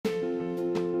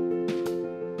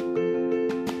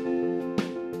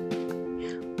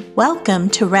Welcome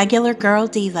to Regular Girl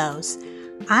Devos.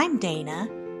 I'm Dana,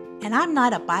 and I'm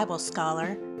not a Bible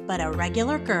scholar, but a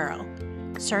regular girl,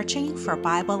 searching for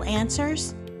Bible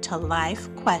answers to life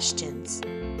questions.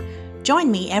 Join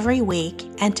me every week,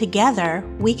 and together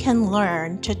we can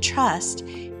learn to trust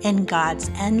in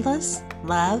God's endless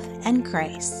love and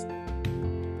grace.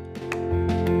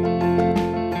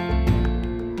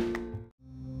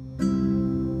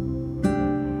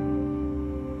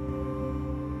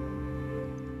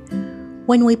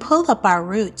 When we pull up our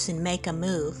roots and make a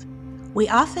move, we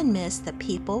often miss the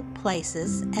people,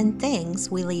 places, and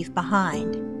things we leave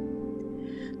behind.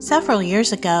 Several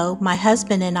years ago, my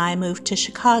husband and I moved to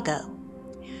Chicago.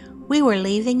 We were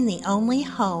leaving the only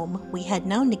home we had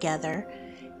known together,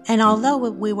 and although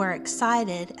we were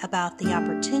excited about the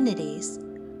opportunities,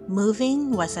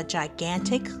 moving was a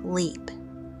gigantic leap.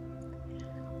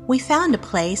 We found a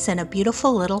place in a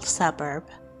beautiful little suburb.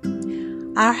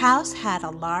 Our house had a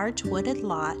large wooded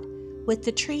lot with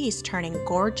the trees turning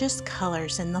gorgeous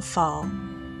colors in the fall.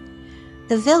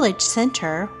 The village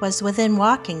center was within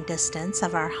walking distance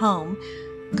of our home,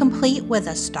 complete with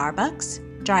a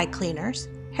Starbucks, dry cleaners,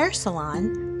 hair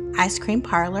salon, ice cream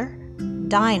parlor,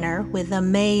 diner with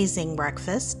amazing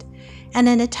breakfast, and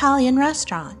an Italian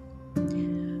restaurant.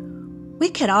 We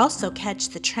could also catch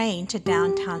the train to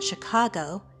downtown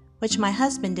Chicago, which my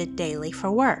husband did daily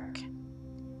for work.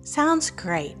 Sounds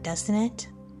great, doesn't it?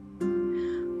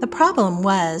 The problem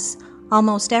was,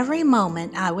 almost every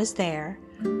moment I was there,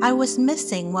 I was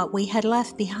missing what we had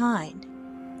left behind.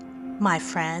 My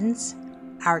friends,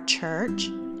 our church,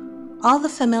 all the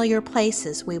familiar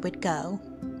places we would go.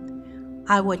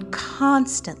 I would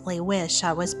constantly wish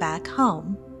I was back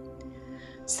home.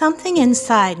 Something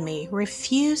inside me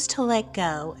refused to let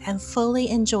go and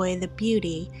fully enjoy the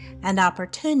beauty and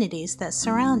opportunities that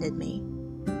surrounded me.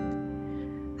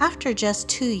 After just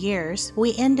 2 years,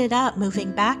 we ended up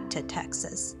moving back to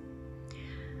Texas.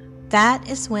 That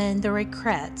is when the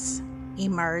regrets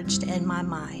emerged in my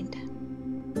mind.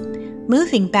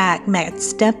 Moving back meant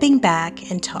stepping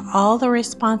back into all the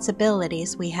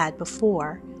responsibilities we had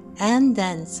before, and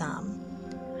then some.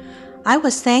 I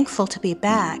was thankful to be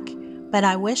back, but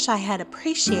I wish I had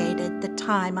appreciated the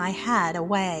time I had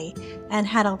away and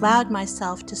had allowed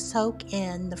myself to soak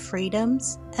in the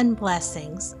freedoms and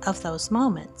blessings of those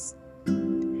moments.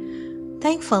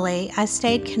 Thankfully, I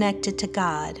stayed connected to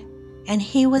God, and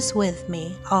He was with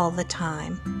me all the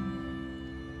time.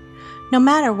 No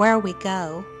matter where we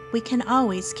go, we can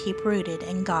always keep rooted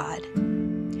in God,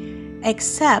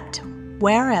 except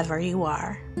wherever you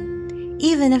are,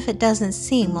 even if it doesn't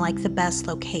seem like the best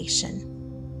location.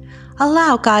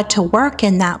 Allow God to work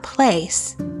in that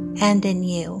place and in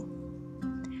you.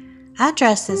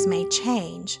 Addresses may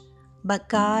change, but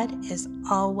God is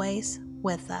always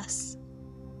with us.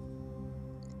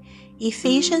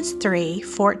 Ephesians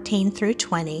 3:14 through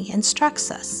 20 instructs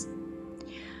us.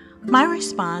 My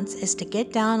response is to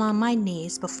get down on my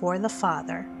knees before the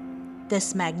Father,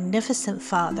 this magnificent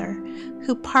Father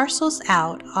who parcels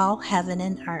out all heaven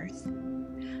and earth.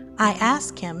 I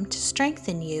ask Him to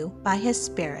strengthen you by His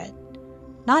Spirit,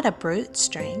 not a brute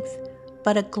strength,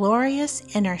 but a glorious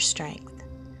inner strength,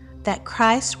 that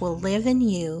Christ will live in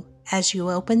you as you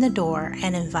open the door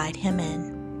and invite Him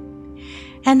in.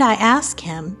 And I ask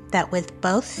Him that with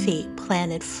both feet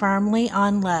planted firmly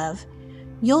on love,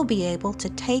 you'll be able to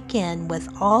take in with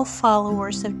all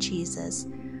followers of Jesus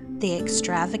the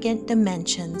extravagant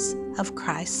dimensions of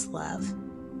Christ's love.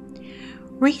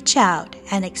 Reach out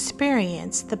and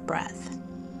experience the breadth.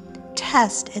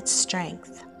 Test its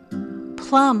strength.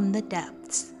 Plumb the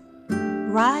depths.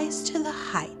 Rise to the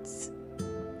heights.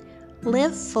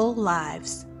 Live full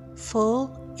lives, full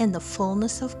in the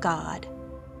fullness of God.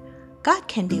 God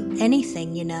can do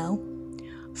anything, you know,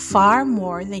 far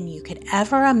more than you could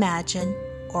ever imagine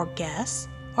or guess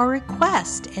or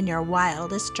request in your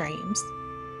wildest dreams.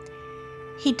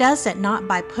 He does it not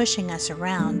by pushing us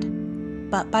around,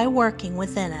 but by working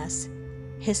within us,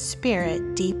 His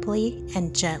Spirit deeply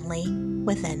and gently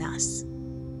within us.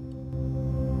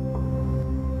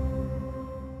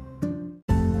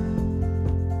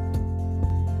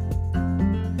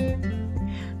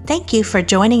 Thank you for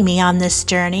joining me on this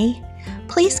journey.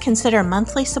 Please consider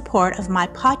monthly support of my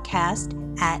podcast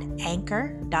at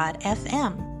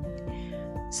anchor.fm.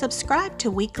 Subscribe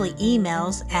to weekly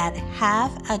emails at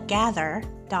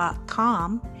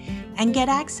haveagather.com and get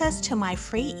access to my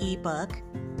free ebook,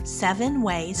 7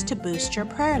 Ways to Boost Your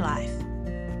Prayer Life.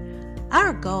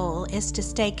 Our goal is to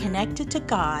stay connected to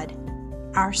God,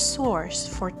 our source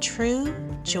for true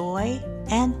joy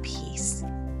and peace.